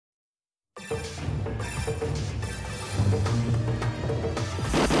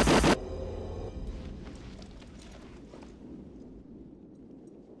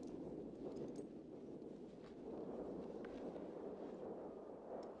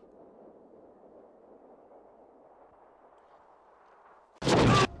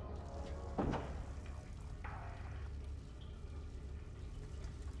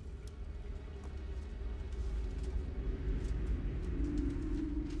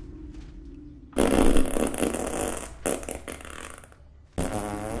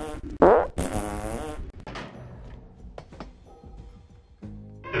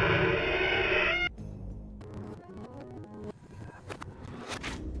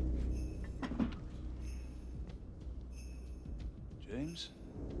James?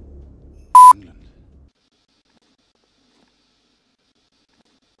 England.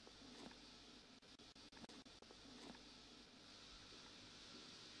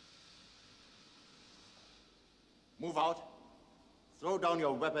 Move out. Throw down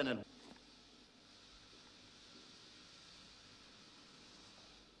your weapon and...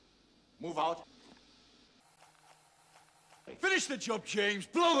 Move out. Finish the job, James.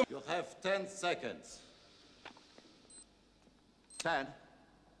 Blow them. You have 10 seconds. 10,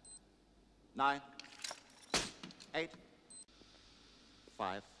 9, 8,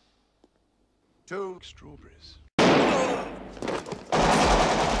 5, 2. Strawberries.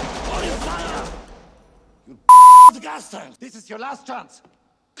 Fire! You the gas tank! This is your last chance.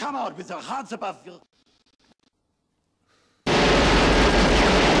 Come out with your hearts above your...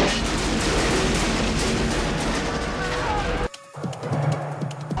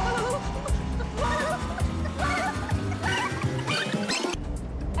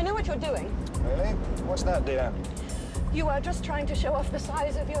 Doing. Really? What's that, dear? You are just trying to show off the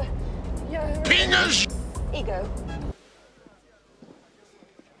size of your Penis! ego.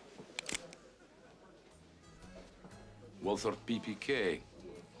 Walther PPK.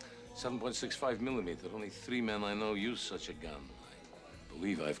 7.65 millimeter. Only 3 men I know use such a gun. I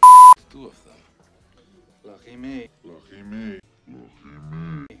believe I've 2 of them. Lucky me. Lucky me. Lucky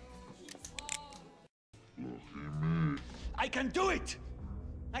me. Lucky me. I can do it!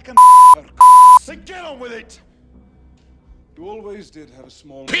 I can so get on with it! You always did have a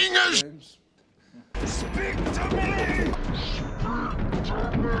small... Penis! James. Speak to me!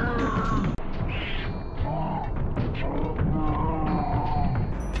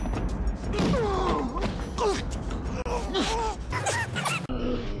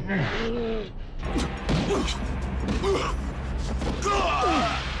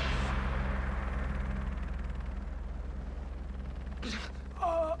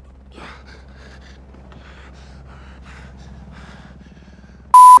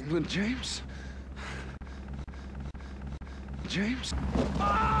 England, James? James?